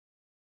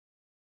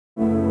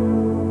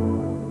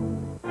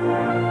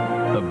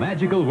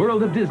magical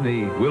world of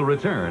Disney will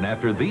return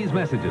after these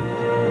messages.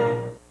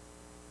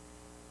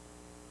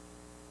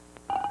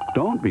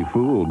 Don't be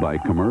fooled by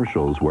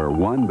commercials where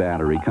one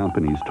battery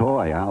company's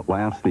toy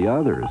outlasts the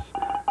others.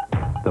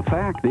 The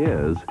fact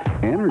is,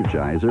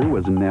 Energizer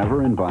was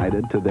never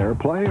invited to their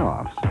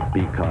playoffs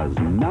because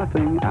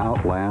nothing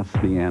outlasts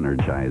the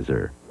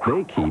Energizer.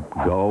 They keep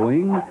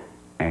going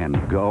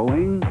and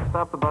going.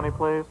 Stop the bunny,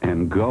 please.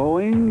 And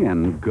going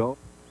and go.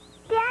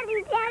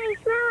 Daddy,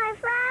 smell my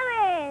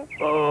flowers.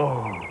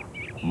 Oh,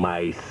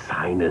 my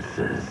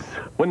sinuses.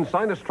 When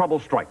sinus trouble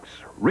strikes,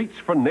 reach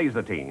for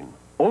Nasatene.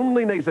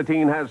 Only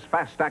Nasatene has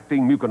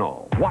fast-acting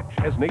mucinol. Watch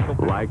as nasal...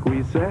 Like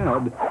we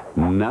said,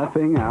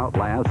 nothing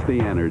outlasts the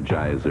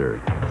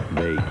Energizer.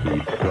 They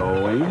keep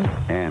going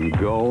and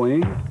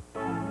going.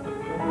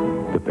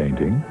 The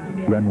painting,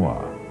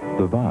 Renoir.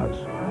 The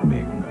vase,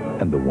 Ming.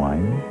 And the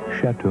wine,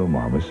 Chateau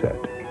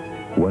Marmoset.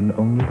 When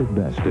only the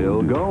best...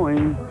 Still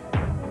going.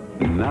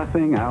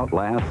 Nothing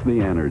outlasts the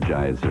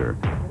Energizer.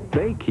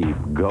 They keep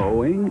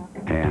going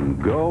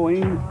and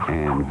going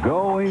and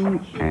going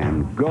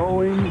and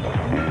going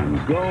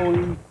and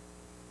going.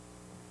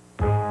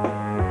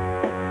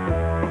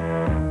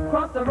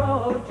 Cross the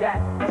road,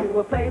 Jack, to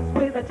a place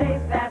with a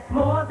taste that's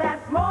more,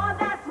 that's more,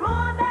 that's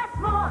more, that's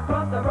more.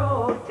 Cross the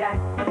road, Jack,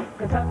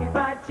 Kentucky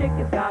Fried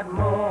Chicken's got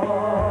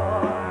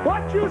more.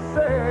 What you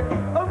said,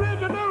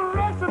 original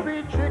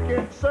recipe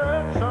chicken,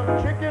 sir.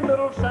 Some chicken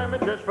little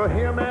sandwiches for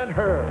him and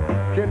her.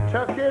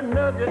 Kentucky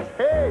nuggets,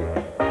 hey.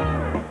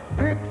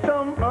 Pick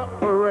some up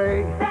for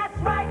Ray. That's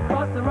right,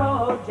 cross the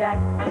road, Jack.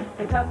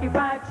 Kentucky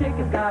Fried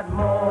Chicken's got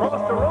more.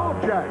 Cross the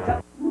road,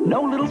 Jack.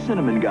 No little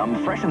cinnamon gum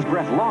freshens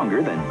breath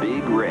longer than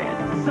Big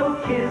Red. So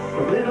kiss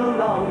a little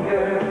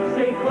longer,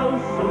 stay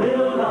close a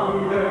little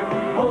longer,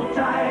 hold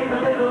tight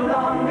a little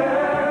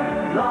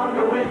longer,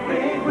 longer with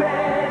Big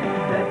Red.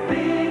 That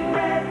Big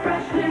Red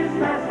freshness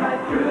lasts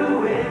right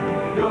through it.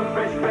 Your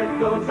fresh breath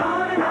goes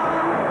on and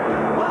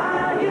on.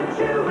 While you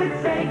chew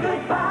it, say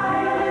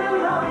goodbye a little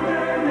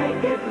longer,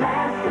 make it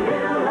last a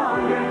little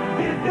longer.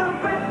 Give your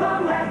breath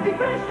long-lasting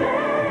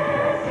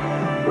freshness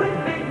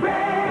with Big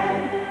Red.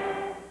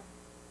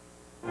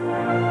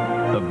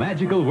 The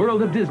magical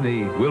world of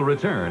Disney will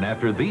return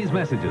after these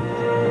messages.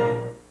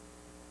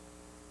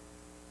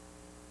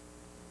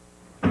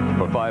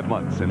 For 5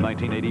 months in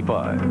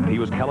 1985, he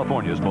was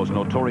California's most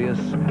notorious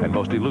and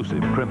most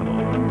elusive criminal.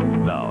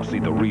 Now see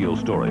the real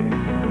story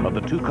of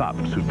the 2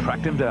 cops who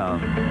tracked him down,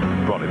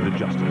 brought him to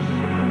justice.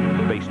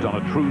 Based on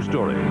a true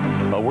story,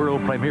 a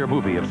world premiere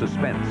movie of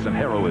suspense and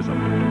heroism.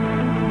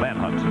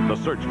 Manhunt, The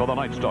Search for the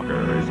Night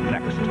Stalker, is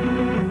next.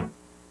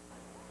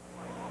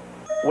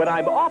 When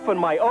I'm off on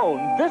my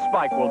own, this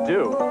bike will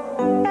do.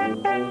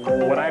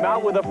 When I'm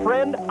out with a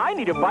friend, I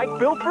need a bike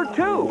built for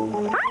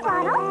 2. Hi,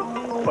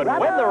 Ronald. But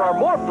when there are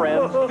more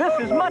friends, this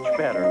is much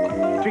better.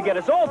 To get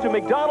us all to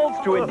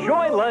McDonald's to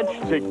enjoy lunch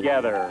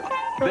together.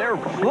 They're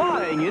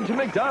flying into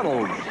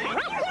McDonald's.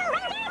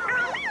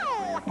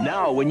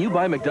 Now, when you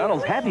buy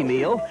McDonald's Happy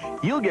Meal,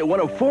 you'll get one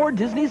of 4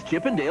 Disney's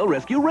Chip and Dale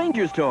Rescue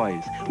Rangers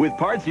toys, with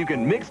parts you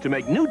can mix to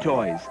make new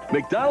toys.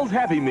 McDonald's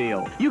Happy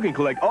Meal. You can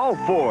collect all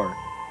 4.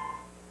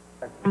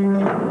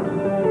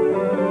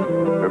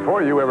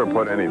 Before you ever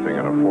put anything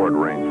in a Ford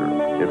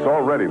Ranger, it's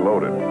already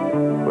loaded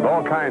with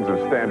all kinds of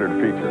standard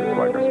features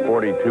like a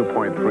sporty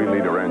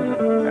 2.3-liter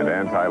engine and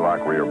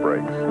anti-lock rear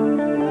brakes.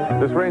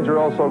 This Ranger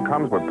also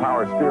comes with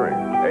power steering,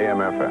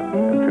 AM/FM,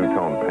 and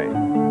 2-tone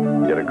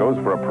paint. Yet it goes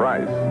for a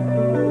price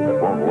that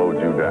won't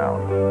load you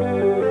down.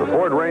 The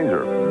Ford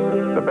Ranger,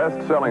 the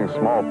best-selling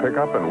small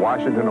pickup in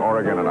Washington,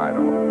 Oregon, and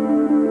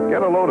Idaho.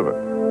 Get a load of it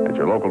at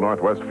your local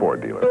Northwest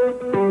Ford dealer.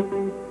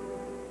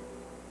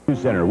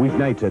 NewsCenter,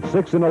 weeknights at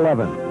 6 and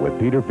 11 with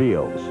Peter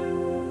Fields.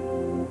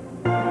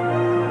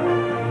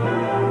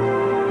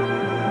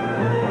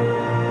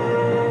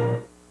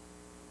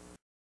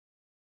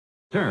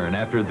 Turn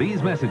after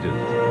these messages.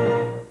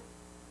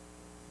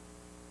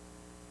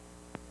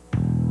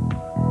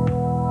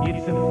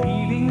 It's a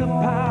feeling of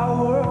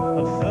power,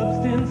 of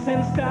substance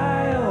and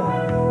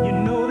style. You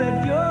know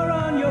that you're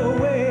on your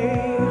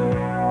way.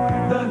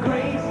 The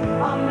great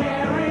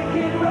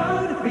American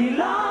road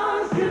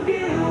belongs to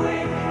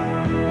Buick.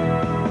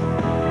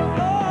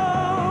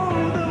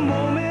 Oh, the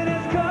moment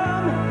has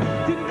come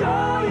to go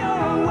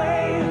your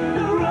way.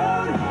 The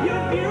road,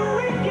 your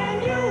Buick and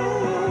you.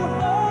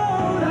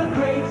 Oh, the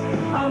great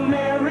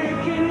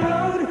American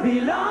road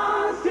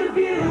belongs to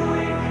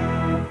Buick.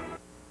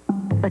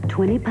 A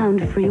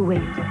 20-pound free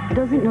weight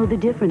doesn't know the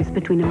difference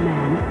between a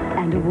man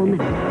and a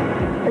woman.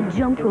 A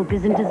jump rope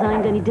isn't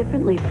designed any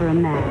differently for a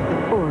man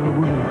or a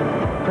woman.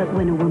 But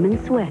when a woman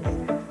sweats,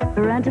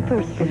 her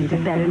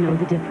antiperspirant better know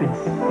the difference.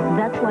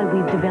 That's why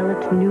we've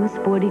developed new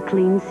Sporty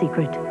Clean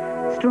Secret.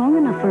 Strong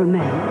enough for a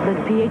man,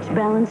 but pH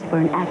balanced for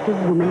an active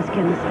woman's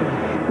chemistry,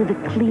 with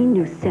a clean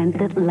new scent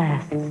that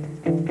lasts.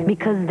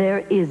 Because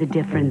there is a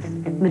difference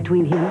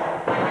between him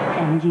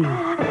and you.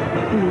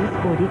 New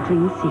Sporty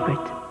Clean Secret.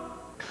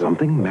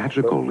 Something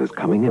magical is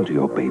coming into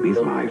your baby's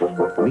life.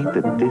 Meet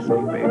the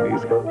Disney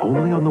babies,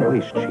 only on the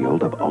waist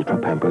shield of Ultra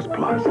Pampers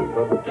Plus.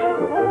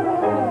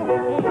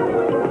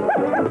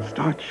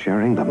 Start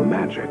sharing the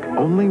magic,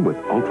 only with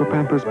Ultra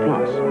Pampers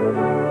Plus.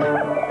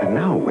 And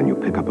now, when you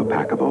pick up a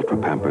pack of Ultra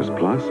Pampers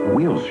Plus,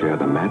 we'll share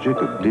the magic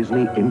of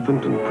Disney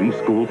infant and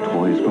preschool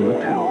toys from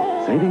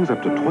Mattel. Savings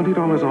up to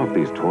 $20 off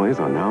these toys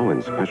are now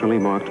in specially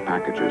marked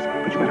packages.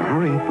 But you better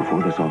hurry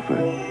before this offer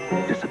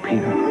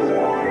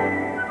disappears.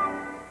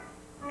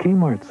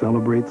 Kmart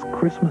celebrates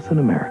Christmas in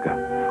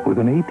America with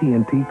an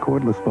AT&T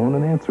cordless phone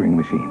and answering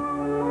machine.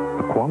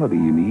 The quality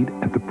you need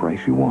at the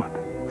price you want.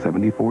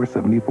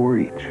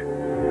 $74.74 each.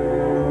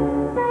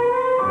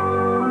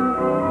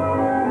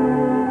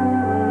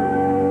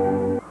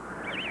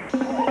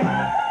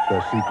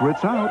 The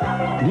secret's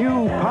out.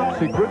 New Pop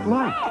Secret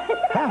Light.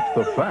 Half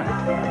the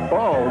fat,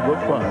 all the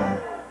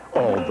fun,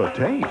 all the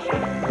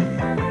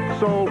taste.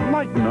 So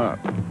lighten up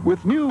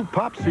with new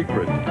Pop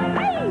Secret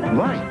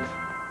Light.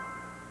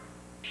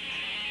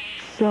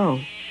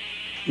 So,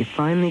 you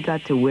finally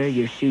got to wear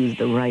your shoes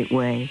the right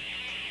way.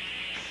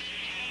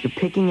 You're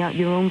picking out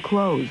your own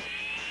clothes,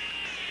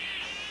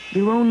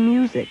 your own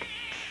music.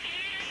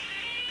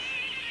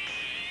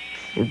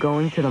 You're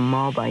going to the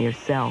mall by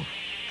yourself.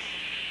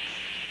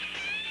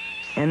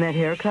 And that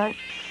haircut,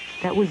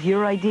 that was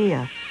your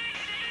idea.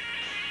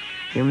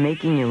 You're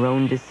making your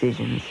own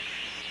decisions.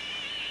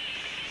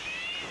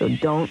 So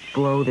don't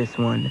blow this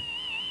one.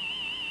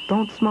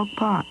 Don't smoke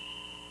pot.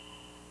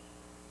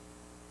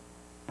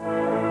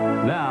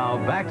 Now,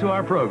 back to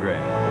our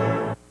program.